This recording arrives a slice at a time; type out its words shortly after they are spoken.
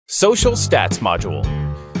Social Stats module.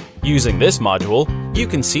 Using this module, you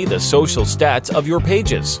can see the social stats of your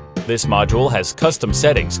pages. This module has custom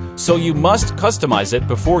settings, so you must customize it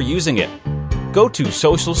before using it. Go to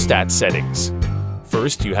Social Stats Settings.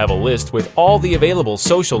 First, you have a list with all the available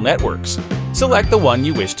social networks. Select the one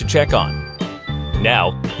you wish to check on.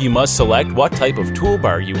 Now, you must select what type of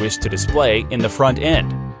toolbar you wish to display in the front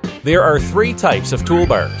end. There are 3 types of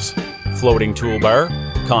toolbars: Floating Toolbar,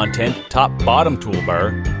 Content Top-Bottom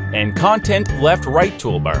Toolbar, and Content Left-Right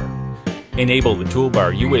Toolbar. Enable the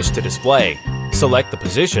toolbar you wish to display. Select the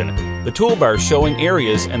position, the toolbar showing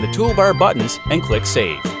areas and the toolbar buttons, and click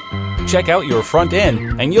Save. Check out your front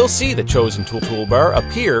end and you'll see the chosen toolbar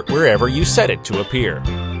appear wherever you set it to appear.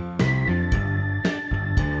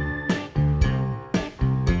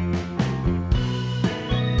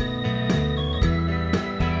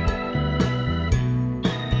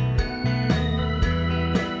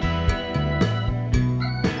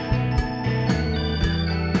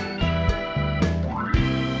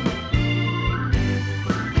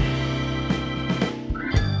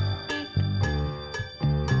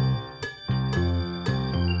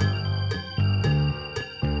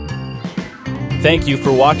 Thank you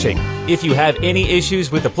for watching. If you have any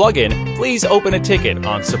issues with the plugin, please open a ticket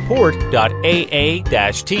on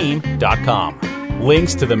support.aa-team.com.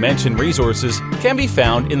 Links to the mentioned resources can be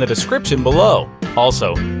found in the description below.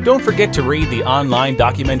 Also, don't forget to read the online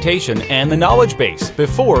documentation and the knowledge base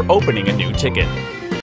before opening a new ticket.